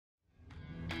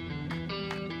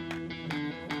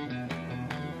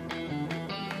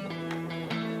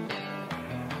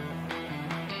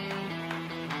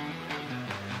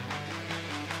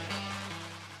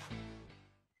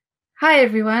Hi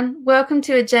everyone, welcome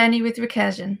to A Journey with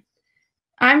Recursion.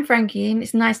 I'm Frankie and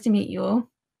it's nice to meet you all.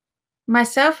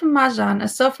 Myself and Marjan are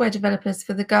software developers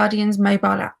for the Guardian's mobile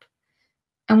app,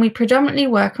 and we predominantly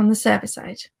work on the server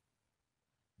side.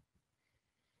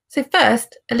 So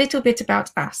first, a little bit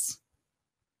about us.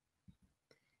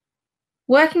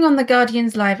 Working on the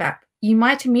Guardian's live app, you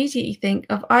might immediately think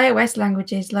of iOS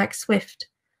languages like Swift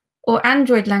or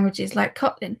Android languages like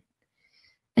Kotlin.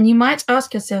 And you might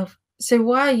ask yourself, so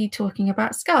why are you talking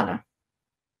about Scala?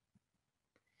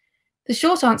 The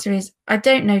short answer is I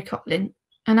don't know Kotlin,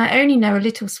 and I only know a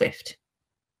little Swift.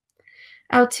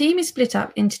 Our team is split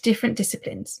up into different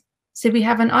disciplines. So we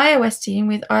have an iOS team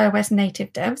with iOS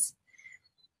native devs,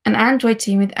 an Android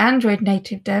team with Android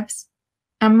native devs,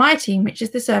 and my team, which is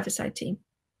the server-side team.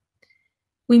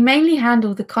 We mainly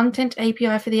handle the content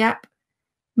API for the app,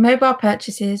 mobile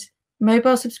purchases,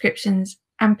 mobile subscriptions,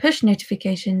 and push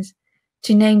notifications,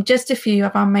 to name just a few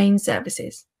of our main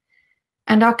services.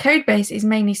 And our code base is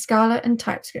mainly Scala and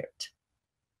TypeScript.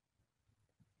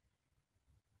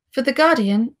 For the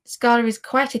Guardian, Scala is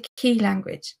quite a key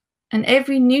language, and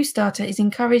every new starter is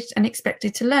encouraged and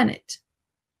expected to learn it.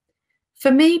 For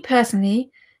me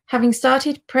personally, having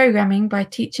started programming by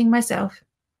teaching myself,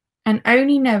 and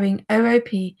only knowing OOP,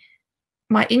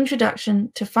 my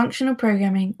introduction to functional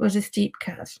programming was a steep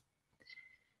curve.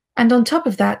 And on top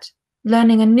of that,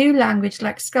 learning a new language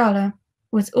like Scala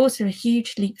was also a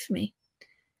huge leap for me.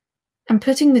 And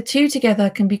putting the two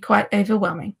together can be quite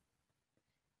overwhelming.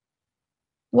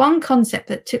 One concept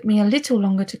that took me a little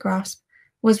longer to grasp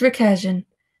was recursion,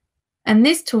 and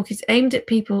this talk is aimed at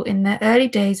people in their early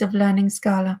days of learning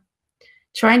Scala,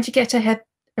 trying to get a head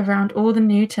around all the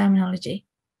new terminology.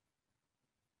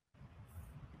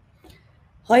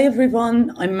 Hi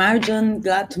everyone, I'm Marjan,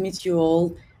 glad to meet you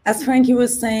all. As Frankie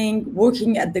was saying,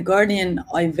 working at The Guardian,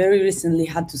 I very recently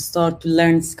had to start to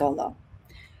learn Scala.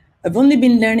 I've only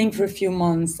been learning for a few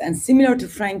months, and similar to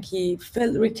Frankie,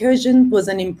 felt recursion was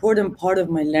an important part of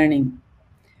my learning.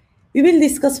 We will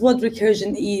discuss what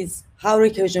recursion is, how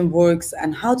recursion works,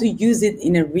 and how to use it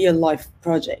in a real-life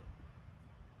project.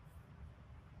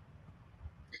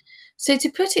 So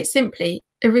to put it simply,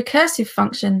 a recursive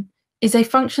function is a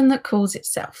function that calls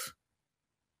itself.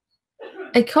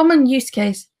 A common use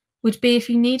case would be if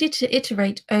you needed to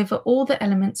iterate over all the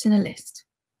elements in a list.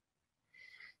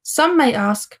 Some may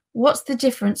ask, what's the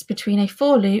difference between a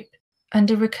for loop and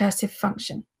a recursive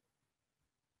function?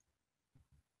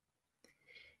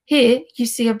 Here you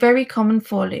see a very common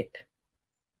for loop.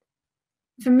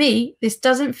 For me, this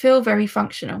doesn't feel very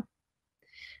functional,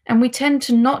 and we tend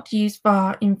to not use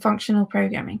var in functional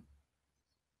programming.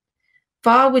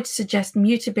 var would suggest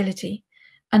mutability,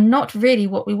 and not really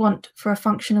what we want for a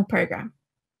functional program.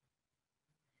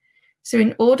 So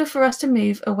in order for us to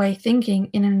move away thinking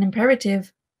in an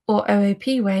imperative or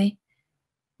OOP way,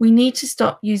 we need to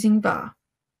stop using var.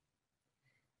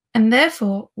 And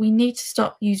therefore, we need to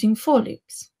stop using for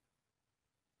loops.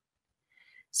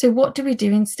 So what do we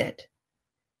do instead?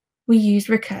 We use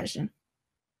recursion.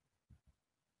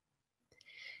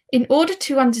 In order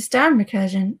to understand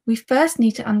recursion, we first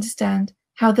need to understand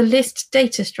how the list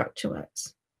data structure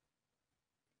works.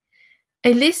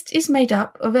 A list is made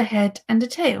up of a head and a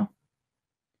tail.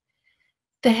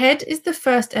 The head is the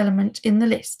first element in the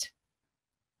list,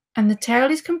 and the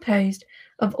tail is composed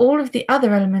of all of the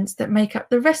other elements that make up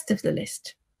the rest of the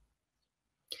list.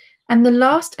 And the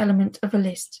last element of a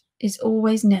list is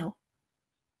always nil.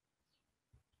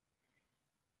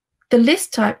 The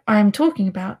list type I am talking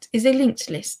about is a linked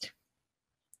list.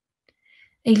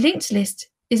 A linked list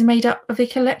is made up of a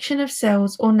collection of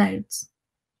cells or nodes.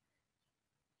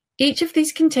 Each of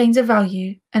these contains a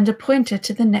value and a pointer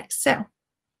to the next cell.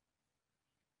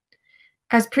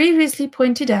 As previously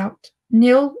pointed out,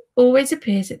 nil always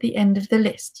appears at the end of the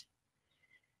list,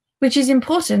 which is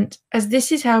important as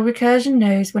this is how recursion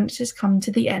knows when it has come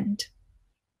to the end.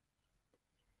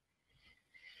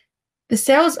 The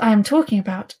cells I am talking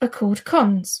about are called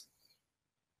cons.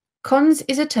 Cons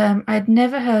is a term I had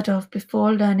never heard of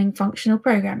before learning functional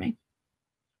programming.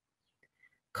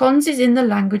 Cons is in the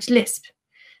language Lisp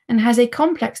and has a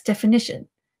complex definition,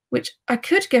 which I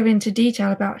could go into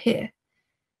detail about here.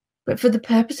 But for the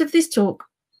purpose of this talk,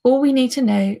 all we need to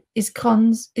know is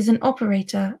cons is an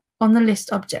operator on the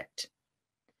list object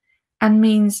and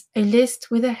means a list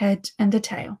with a head and a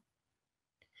tail.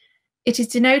 It is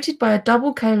denoted by a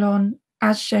double colon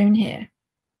as shown here.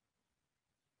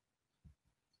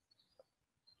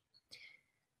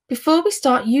 Before we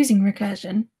start using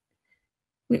recursion,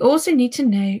 we also need to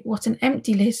know what an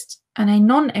empty list and a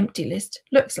non-empty list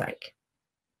looks like.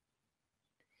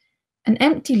 An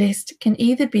empty list can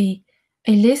either be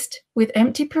a list with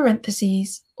empty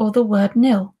parentheses or the word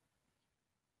nil.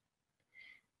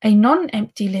 A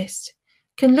non-empty list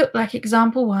can look like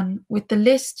example 1 with the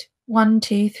list 1,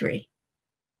 2, 3,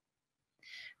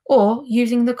 or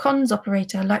using the cons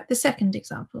operator like the second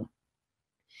example.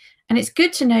 And it's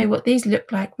good to know what these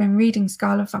look like when reading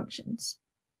Scala functions.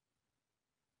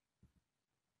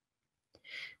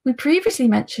 We previously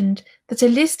mentioned that a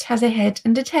list has a head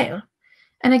and a tail,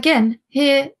 and again,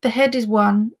 here the head is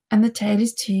 1 and the tail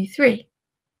is 2, 3.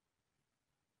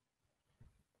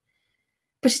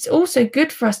 But it's also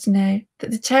good for us to know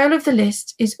that the tail of the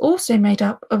list is also made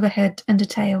up of a head and a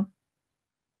tail.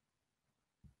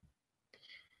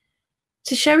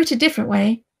 To show it a different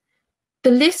way, the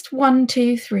list 1,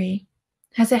 2, 3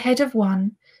 has a head of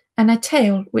 1 and a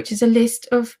tail which is a list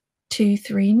of 2,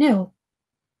 3, nil.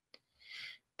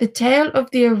 The tail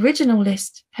of the original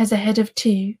list has a head of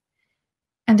 2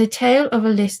 and a tail of a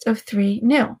list of 3,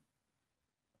 nil.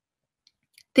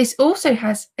 This also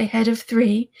has a head of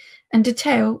 3 and a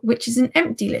tail which is an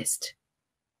empty list.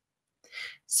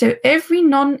 So every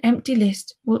non-empty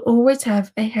list will always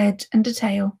have a head and a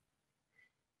tail.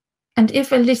 And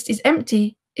if a list is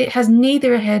empty, it has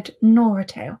neither a head nor a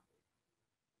tail.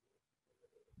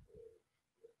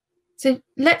 So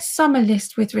let's sum a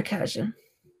list with recursion.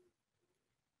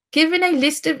 Given a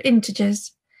list of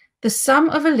integers, the sum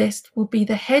of a list will be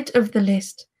the head of the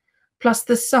list plus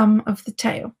the sum of the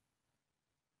tail.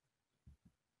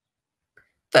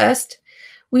 First,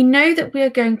 we know that we are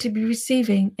going to be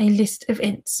receiving a list of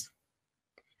ints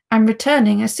and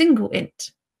returning a single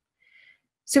int.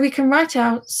 So we can write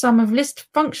out sum of list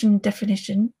function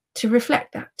definition to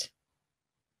reflect that.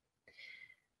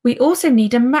 We also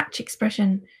need a match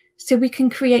expression so we can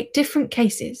create different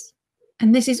cases,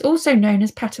 and this is also known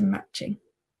as pattern matching.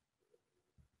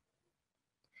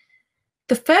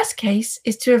 The first case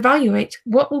is to evaluate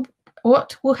what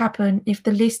will happen if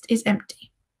the list is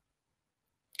empty.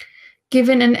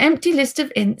 Given an empty list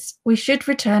of ints, we should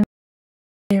return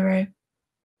 0.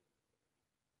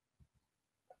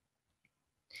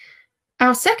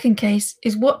 Our second case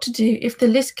is what to do if the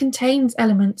list contains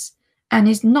elements and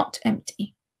is not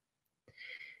empty.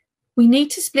 We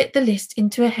need to split the list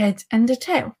into a head and a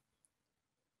tail.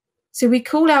 So we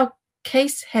call our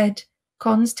case head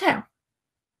cons tail.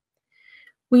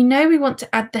 We know we want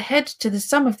to add the head to the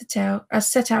sum of the tail as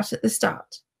set out at the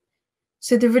start.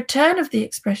 So the return of the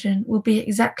expression will be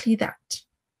exactly that.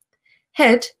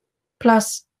 Head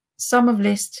plus sum of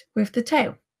list with the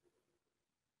tail.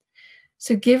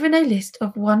 So given a list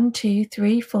of 1, 2,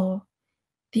 3, 4,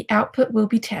 the output will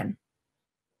be 10.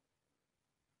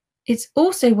 It's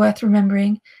also worth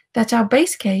remembering that our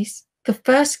base case, the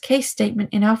first case statement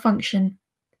in our function,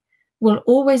 will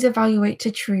always evaluate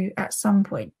to true at some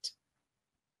point.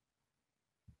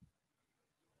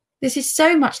 This is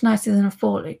so much nicer than a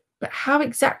for loop, but how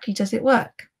exactly does it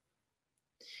work?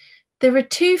 There are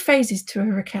two phases to a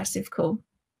recursive call,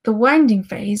 the winding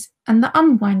phase and the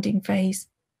unwinding phase.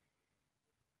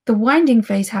 The winding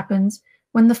phase happens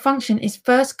when the function is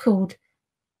first called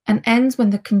and ends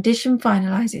when the condition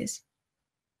finalizes.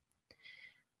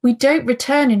 We don't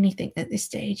return anything at this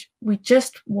stage, we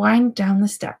just wind down the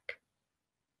stack.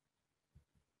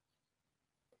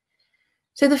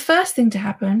 So the first thing to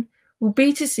happen will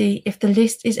be to see if the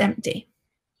list is empty.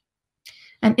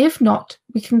 And if not,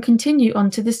 we can continue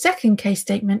on to the second case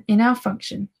statement in our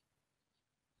function.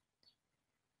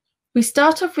 We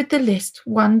start off with the list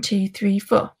 1, 2, 3,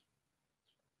 4.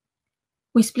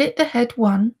 We split the head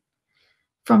 1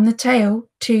 from the tail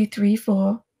 2, 3,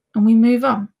 4, and we move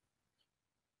on.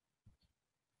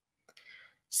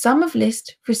 Sum of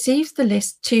list receives the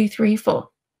list 2, 3, 4.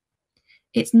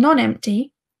 It's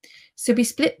non-empty, so we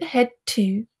split the head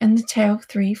 2 and the tail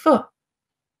 3, 4.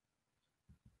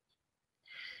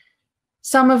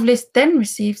 Sum of list then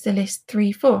receives the list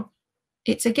 3, 4.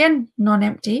 It's again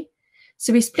non-empty,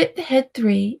 so we split the head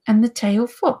 3 and the tail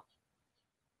 4.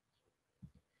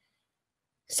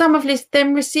 Sum of list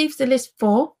then receives the list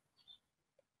 4.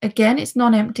 Again, it's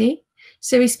non-empty,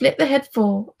 so we split the head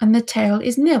 4 and the tail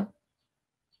is nil.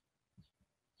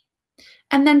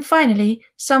 And then finally,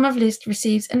 sum of list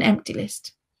receives an empty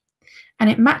list, and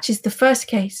it matches the first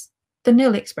case, the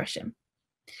nil expression.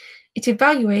 It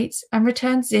evaluates and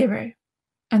returns 0,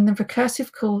 and the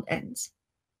recursive call ends.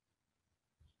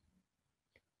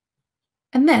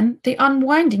 And then the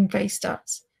unwinding phase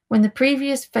starts, when the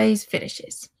previous phase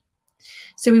finishes.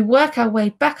 So we work our way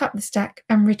back up the stack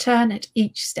and return at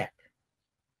each step.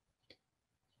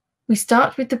 We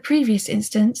start with the previous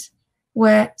instance,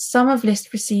 where sum of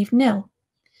list received nil,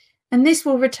 and this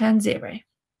will return 0.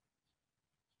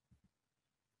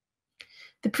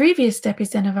 The previous step is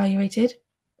then evaluated,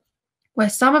 where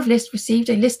sum of list received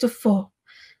a list of 4,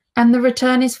 and the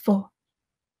return is 4.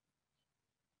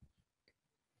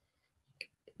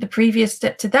 The previous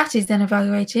step to that is then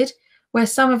evaluated, where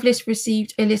sum of list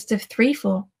received a list of 3,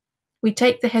 4. We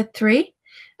take the head 3,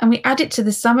 and we add it to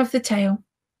the sum of the tail,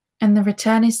 and the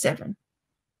return is 7.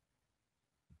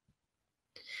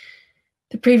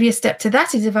 The previous step to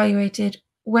that is evaluated,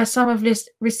 where sum of list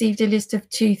received a list of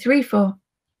 2, 3, 4.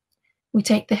 We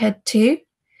take the head 2,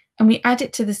 and we add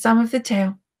it to the sum of the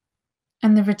tail,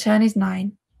 and the return is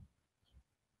 9.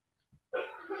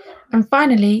 And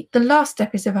finally, the last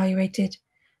step is evaluated,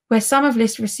 where sum of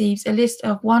list receives a list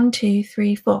of 1, 2,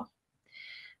 3, 4.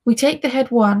 We take the head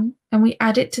 1, and we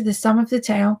add it to the sum of the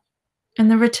tail,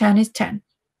 and the return is 10.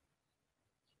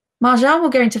 Marjan will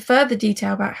go into further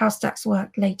detail about how stacks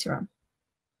work later on.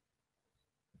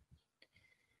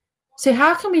 So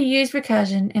how can we use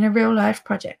recursion in a real-life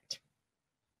project?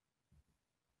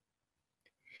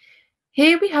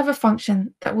 Here we have a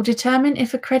function that will determine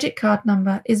if a credit card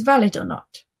number is valid or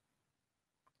not.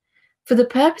 For the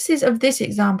purposes of this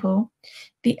example,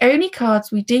 the only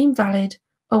cards we deem valid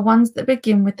are ones that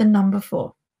begin with the number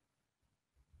 4.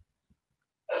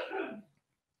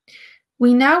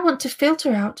 We now want to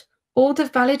filter out all the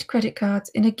valid credit cards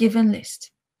in a given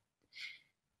list.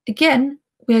 Again,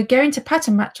 we are going to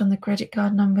pattern match on the credit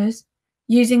card numbers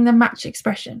using the match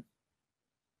expression.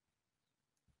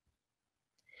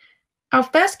 Our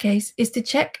first case is to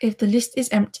check if the list is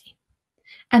empty,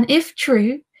 and if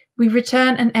true, we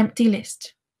return an empty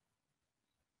list.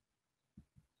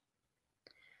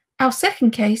 Our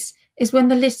second case is when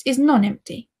the list is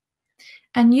non-empty,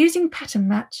 and using pattern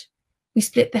match, we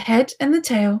split the head and the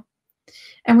tail,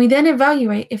 and we then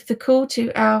evaluate if the call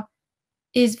to our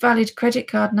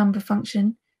isValidCreditCardNumber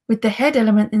function with the head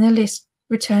element in the list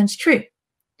returns true.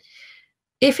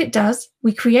 If it does,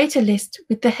 we create a list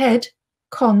with the head,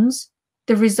 cons,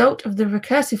 the result of the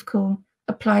recursive call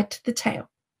applied to the tail.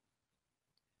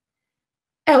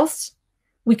 Else,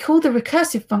 we call the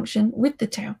recursive function with the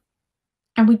tail,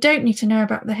 and we don't need to know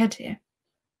about the head here.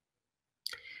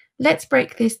 Let's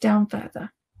break this down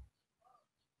further.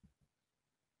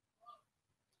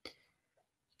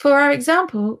 For our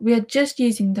example, we are just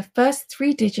using the first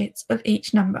 3 digits of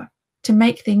each number to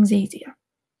make things easier.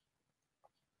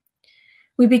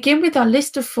 We begin with our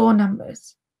list of 4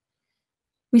 numbers.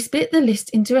 We split the list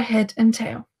into a head and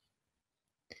tail.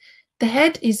 The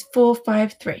head is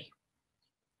 453.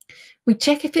 We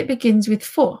check if it begins with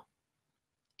 4.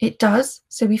 It does,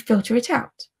 so we filter it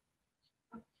out.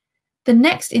 The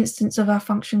next instance of our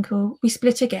function call, we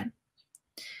split again.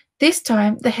 This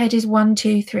time, the head is 1,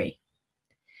 2, 3.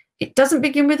 It doesn't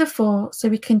begin with a 4, so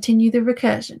we continue the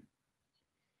recursion.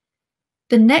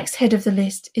 The next head of the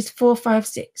list is 4, 5,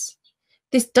 6.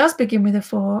 This does begin with a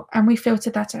 4, and we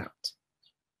filter that out.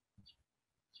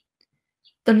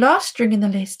 The last string in the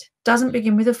list doesn't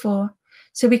begin with a 4,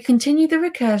 so we continue the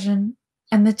recursion,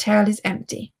 and the tail is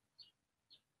empty.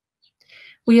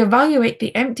 We evaluate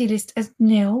the empty list as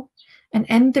nil and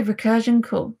end the recursion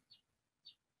call.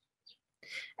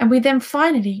 And we then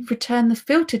finally return the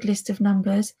filtered list of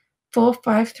numbers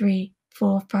 453,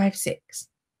 456.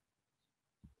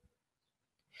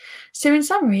 So in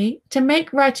summary, to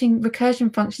make writing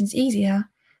recursion functions easier,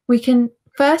 we can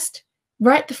first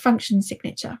write the function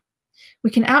signature. We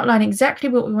can outline exactly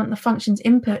what we want the function's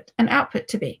input and output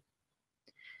to be.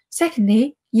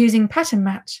 Secondly, using pattern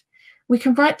match, we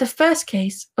can write the first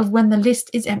case of when the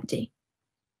list is empty.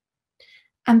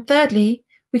 And thirdly,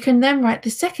 we can then write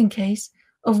the second case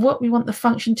of what we want the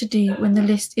function to do when the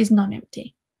list is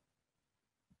non-empty.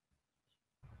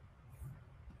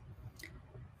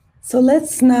 So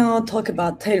let's now talk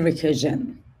about tail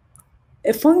recursion.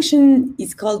 A function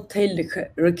is called tail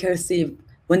recursive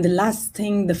when the last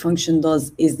thing the function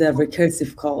does is the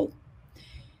recursive call.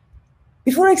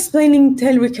 Before explaining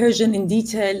tail recursion in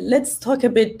detail, let's talk a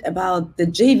bit about the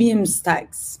JVM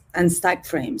stacks and stack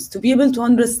frames to be able to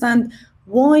understand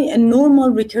why a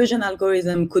normal recursion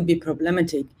algorithm could be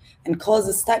problematic and cause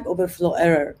a stack overflow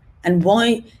error, and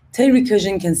why tail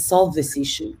recursion can solve this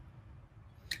issue.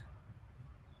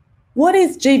 What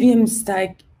is JVM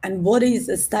stack and what is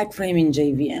a stack frame in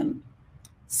JVM?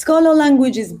 Scala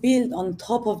language is built on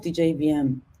top of the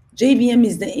JVM. JVM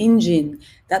is the engine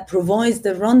that provides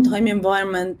the runtime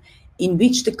environment in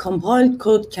which the compiled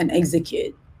code can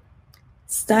execute.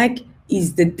 Stack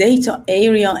is the data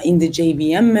area in the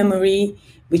JVM memory,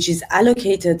 which is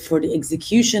allocated for the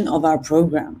execution of our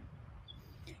program.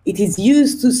 It is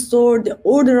used to store the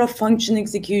order of function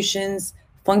executions,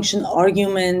 function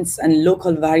arguments, and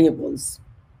local variables.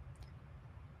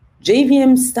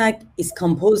 JVM stack is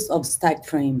composed of stack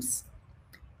frames.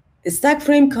 A stack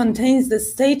frame contains the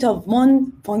state of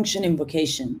one function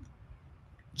invocation.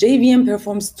 JVM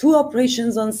performs two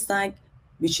operations on stack,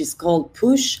 which is called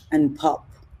push and pop.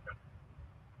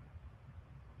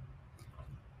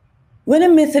 When a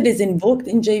method is invoked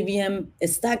in JVM, a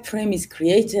stack frame is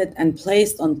created and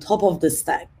placed on top of the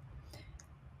stack.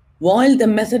 While the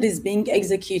method is being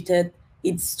executed,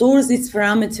 it stores its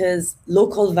parameters,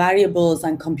 local variables,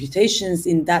 and computations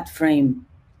in that frame.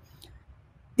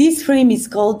 This frame is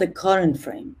called the current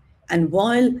frame, and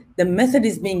while the method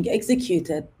is being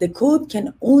executed, the code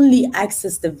can only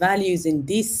access the values in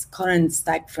this current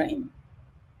stack frame.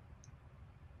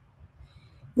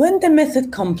 When the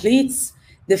method completes,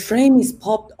 the frame is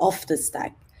popped off the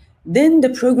stack. Then the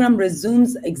program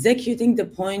resumes executing the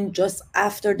point just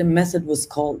after the method was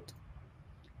called.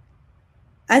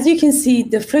 As you can see,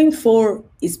 the frame 4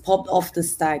 is popped off the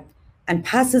stack and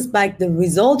passes back the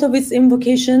result of its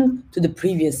invocation to the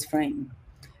previous frame.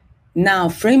 Now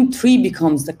frame 3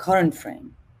 becomes the current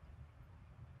frame.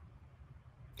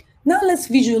 Now let's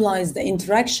visualize the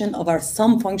interaction of our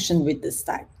sum function with the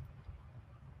stack.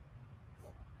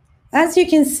 As you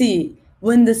can see,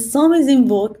 when the sum is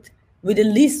invoked with a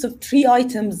list of 3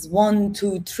 items, 1,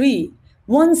 2, 3,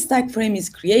 one stack frame is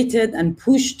created and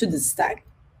pushed to the stack.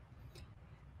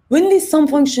 When this sum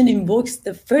function invokes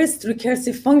the first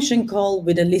recursive function call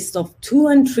with a list of 2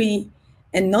 and 3,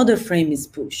 another frame is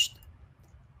pushed.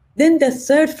 Then the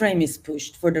third frame is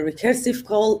pushed for the recursive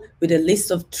call with a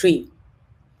list of 3.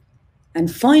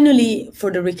 And finally, for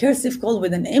the recursive call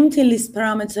with an empty list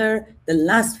parameter, the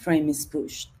last frame is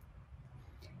pushed.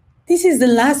 This is the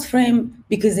last frame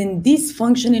because in this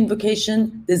function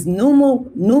invocation, there's no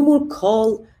more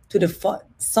call to the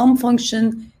sum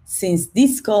function, since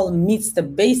this call meets the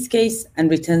base case and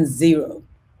returns 0.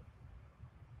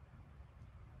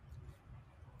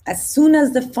 As soon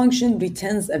as the function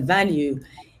returns a value,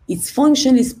 its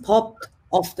function is popped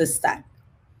off the stack,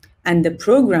 and the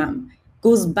program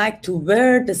goes back to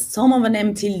where the sum of an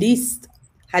empty list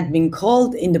had been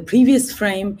called in the previous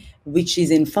frame, which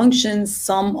is in function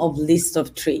sum of list of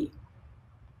 3.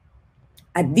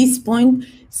 At this point,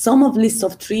 sum of list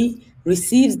of 3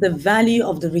 receives the value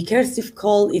of the recursive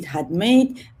call it had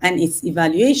made, and its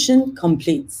evaluation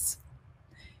completes.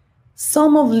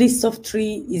 Sum of list of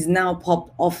 3 is now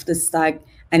popped off the stack,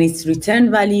 and its return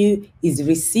value is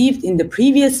received in the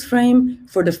previous frame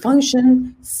for the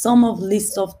function sum of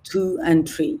list of 2 and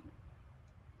 3.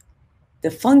 The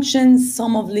function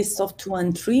sum of lists of 2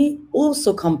 and 3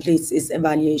 also completes its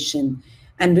evaluation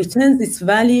and returns its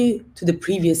value to the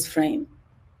previous frame.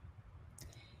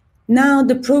 Now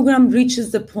the program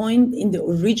reaches the point in the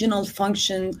original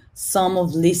function sum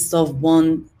of lists of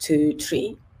 1, 2,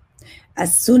 3.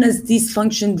 As soon as this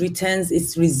function returns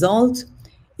its result,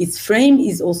 its frame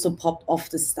is also popped off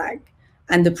the stack,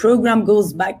 and the program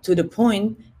goes back to the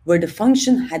point where the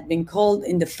function had been called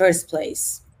in the first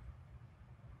place.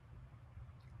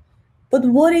 But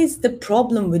what is the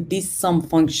problem with this sum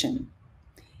function?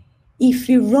 If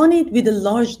we run it with a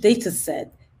large data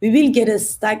set, we will get a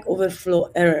Stack Overflow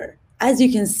error, as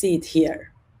you can see it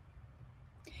here.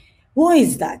 Why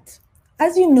is that?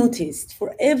 As you noticed,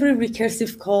 for every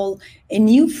recursive call, a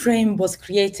new frame was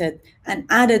created and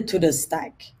added to the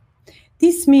stack.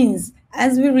 This means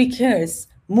as we recurse,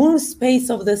 more space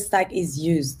of the stack is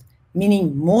used,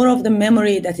 meaning more of the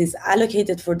memory that is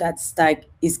allocated for that stack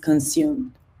is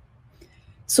consumed.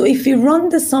 So if we run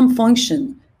the sum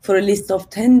function for a list of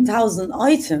 10,000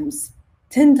 items,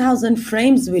 10,000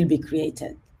 frames will be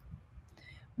created.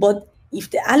 But if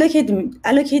the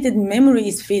allocated memory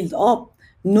is filled up,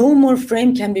 no more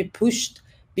frame can be pushed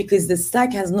because the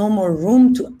stack has no more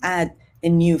room to add a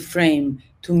new frame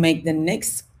to make the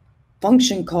next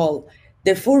function call.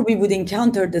 Therefore, we would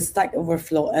encounter the Stack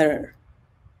Overflow error.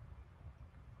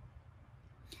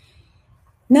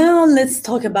 Now let's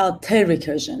talk about tail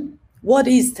recursion. What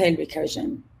is tail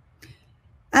recursion?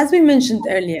 As we mentioned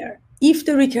earlier, if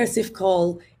the recursive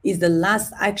call is the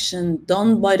last action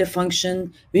done by the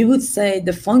function, we would say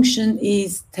the function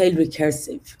is tail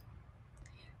recursive.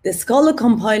 The Scala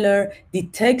compiler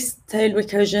detects tail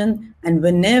recursion, and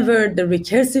whenever the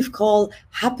recursive call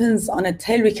happens on a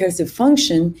tail recursive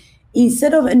function,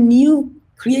 instead of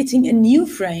creating a new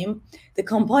frame, the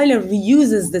compiler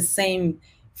reuses the same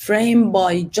frame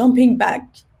by jumping back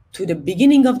to the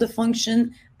beginning of the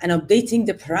function and updating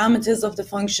the parameters of the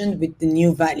function with the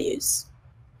new values.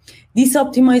 This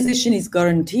optimization is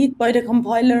guaranteed by the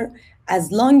compiler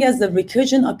as long as the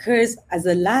recursion occurs as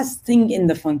the last thing in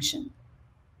the function.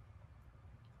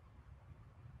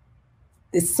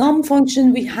 The sum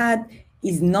function we had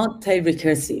is not tail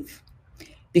recursive,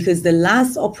 because the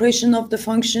last operation of the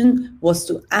function was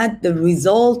to add the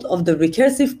result of the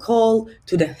recursive call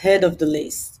to the head of the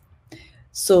list.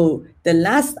 So the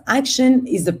last action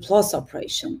is the plus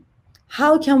operation.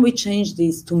 How can we change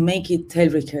this to make it tail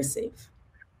recursive?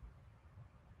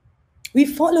 We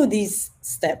follow these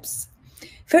steps.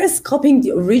 First, copying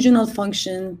the original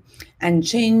function and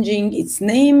changing its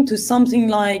name to something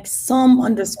like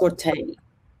sum_tail.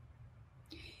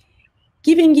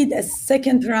 Giving it a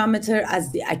second parameter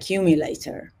as the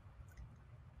accumulator.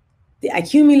 The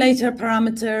accumulator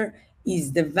parameter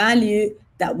is the value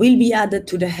that will be added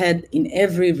to the head in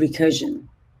every recursion.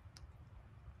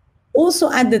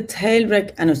 Also add the tail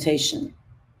rec annotation.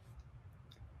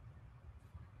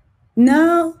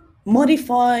 Now,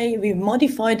 we've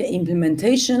modified the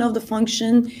implementation of the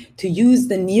function to use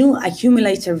the new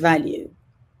accumulator value.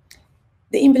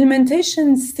 The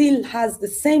implementation still has the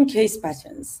same case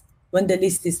patterns when the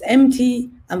list is empty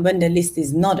and when the list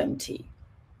is not empty.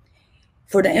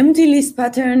 For the empty list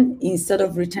pattern, instead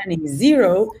of returning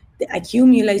 0, the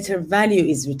accumulator value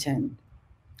is returned.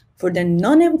 For the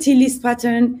non-empty list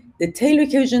pattern, the tail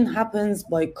recursion happens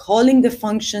by calling the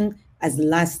function as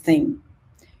last thing.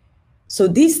 So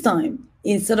this time,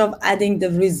 instead of adding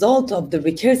the result of the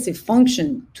recursive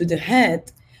function to the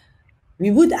head,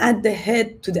 we would add the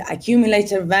head to the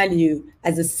accumulator value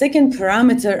as a second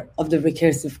parameter of the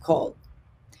recursive call.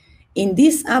 In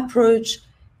this approach,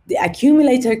 the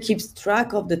accumulator keeps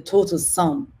track of the total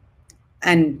sum.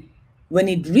 And when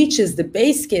it reaches the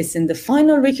base case in the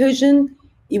final recursion,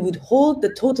 it would hold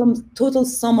the total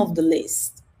sum of the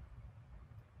list.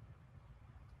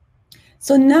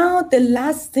 So now the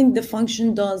last thing the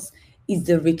function does is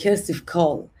the recursive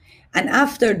call. And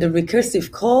after the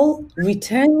recursive call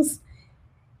returns,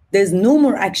 there's no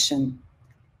more action.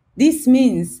 This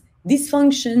means this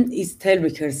function is tail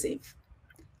recursive.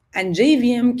 And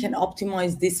JVM can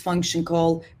optimize this function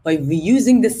call by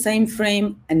reusing the same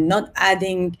frame and not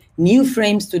adding new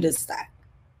frames to the stack.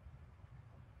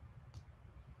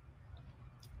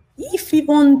 If we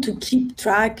want to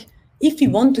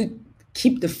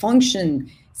keep the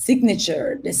function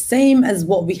signature the same as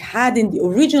what we had in the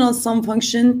original sum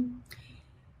function,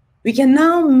 we can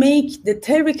now make the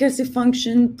tail recursive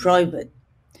function private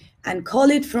and call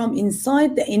it from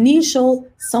inside the initial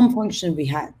sum function we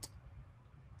had.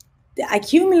 The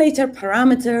accumulator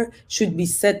parameter should be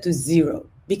set to 0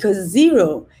 because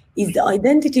 0 is the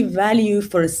identity value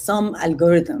for a sum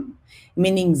algorithm,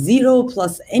 meaning 0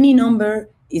 plus any number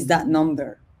is that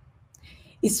number.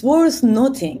 It's worth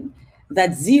noting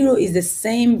that 0 is the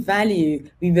same value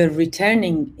we were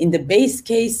returning in the base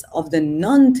case of the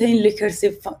non-tail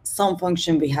recursive sum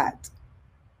function we had.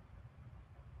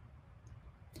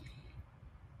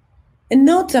 A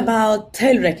note about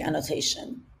tail rec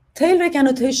annotation. Tail rec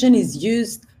annotation is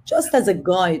used just as a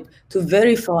guide to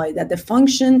verify that the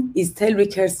function is tail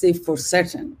recursive for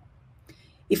certain.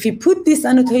 If we put this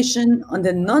annotation on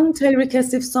the non-tail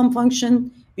recursive sum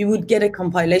function, we would get a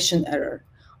compilation error,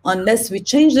 unless we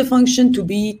change the function to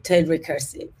be tail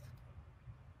recursive.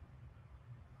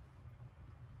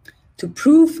 To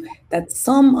prove that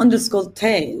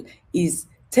sum_tail is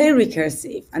tail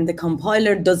recursive and the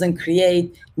compiler doesn't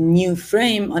create new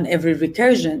frame on every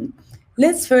recursion,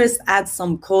 let's first add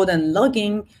some code and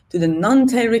logging to the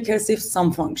non-tail recursive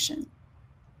sum function.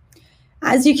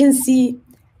 As you can see,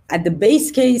 at the base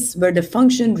case where the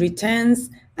function returns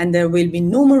and there will be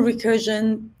no more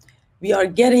recursion, we are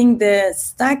getting the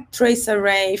stack trace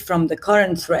array from the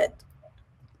current thread.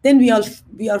 Then we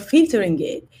are filtering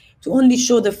it to only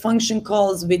show the function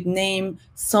calls with name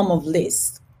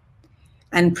sum_list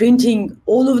and printing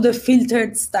all of the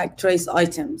filtered stack trace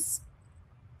items.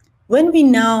 When we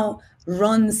now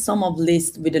run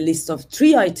sum_list with a list of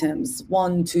 3 items,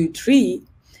 1, 2, 3,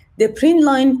 the print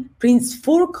line prints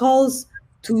 4 calls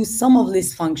to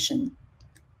sum_list function.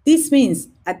 This means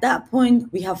at that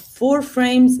point, we have 4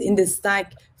 frames in the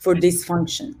stack for this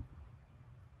function.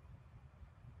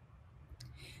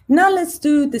 Now let's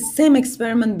do the same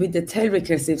experiment with the tail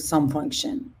recursive sum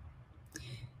function.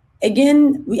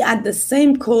 Again, we add the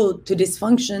same code to this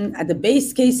function at the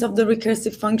base case of the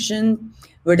recursive function,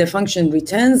 where the function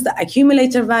returns the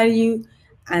accumulator value,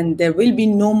 and there will be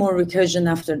no more recursion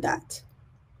after that.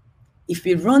 If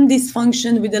we run this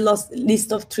function with a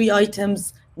list of 3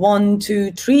 items, 1,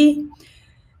 2, 3,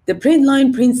 the print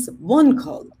line prints 1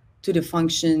 call to the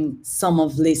function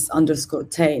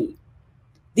sum_list_tail.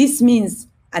 This means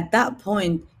at that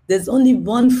point, there's only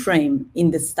 1 frame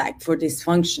in the stack for this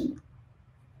function.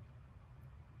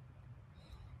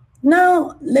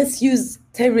 Now let's use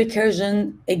tail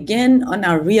recursion again on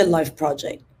our real-life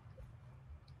project.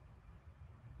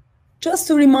 Just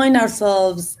to remind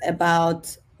ourselves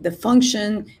about the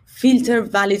function filter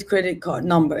valid credit card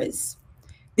numbers.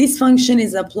 This function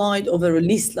is applied over a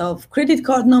list of credit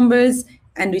card numbers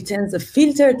and returns a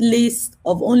filtered list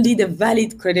of only the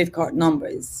valid credit card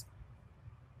numbers.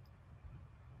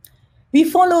 We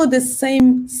follow the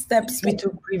same steps we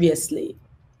took previously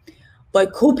by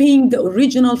copying the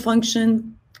original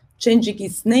function, changing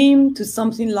its name to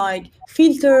something like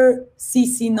filter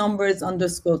cc numbers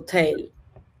underscore tail.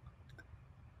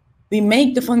 We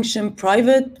make the function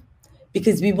private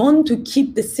because we want to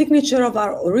keep the signature of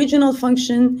our original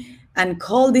function and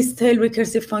call this tail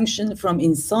recursive function from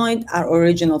inside our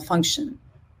original function.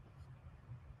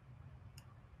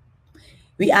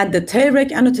 We add the tail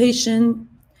rec annotation,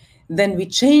 then we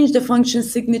change the function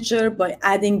signature by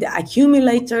adding the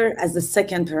accumulator as the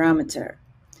second parameter.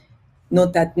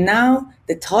 Note that now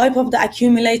the type of the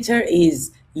accumulator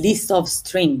is list of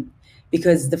string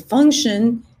because the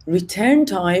function return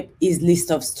type is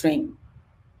list of string.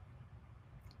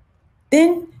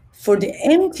 Then for the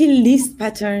empty list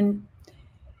pattern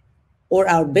or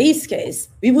our base case,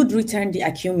 we would return the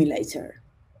accumulator.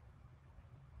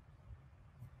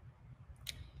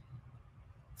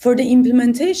 For the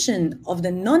implementation of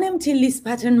the non-empty list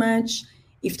pattern match,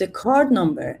 if the card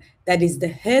number that is the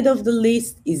head of the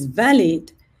list is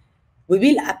valid, we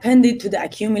will append it to the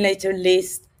accumulator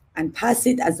list and pass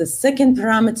it as the second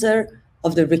parameter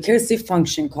of the recursive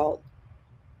function call.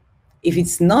 If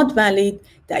it's not valid,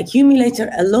 the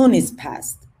accumulator alone is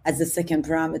passed as the second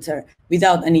parameter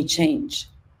without any change.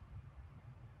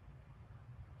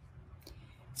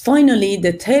 Finally,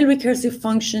 the tail recursive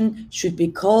function should be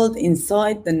called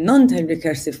inside the non-tail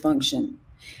recursive function,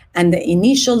 and the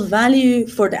initial value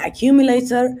for the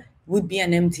accumulator would be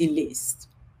an empty list.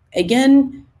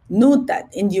 Again, note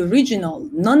that in the original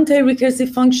non-tail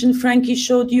recursive function Frankie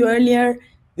showed you earlier,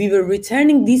 we were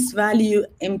returning this value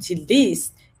empty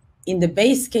list in the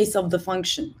base case of the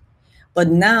function, but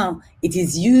now it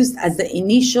is used as the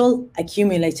initial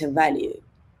accumulator value.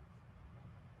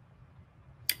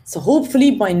 So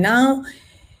hopefully by now,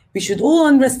 we should all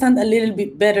understand a little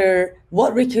bit better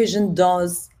what recursion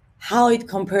does, how it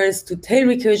compares to tail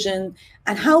recursion,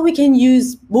 and how we can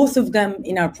use both of them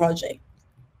in our project.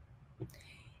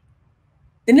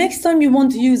 The next time you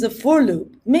want to use a for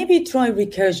loop, maybe try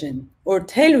recursion or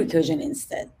tail recursion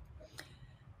instead.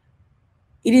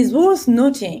 It is worth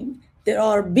noting there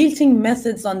are built-in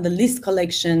methods on the list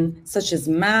collection such as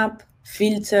map,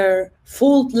 filter,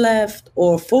 fold left,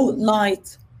 or fold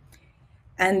light,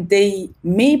 and they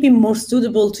may be more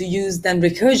suitable to use than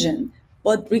recursion,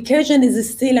 but recursion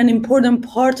is still an important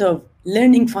part of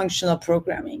learning functional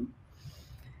programming.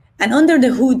 And under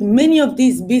the hood, many of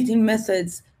these built-in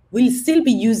methods will still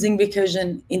be using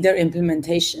recursion in their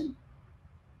implementation.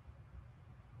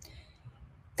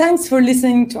 Thanks for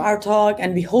listening to our talk,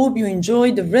 and we hope you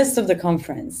enjoy the rest of the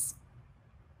conference.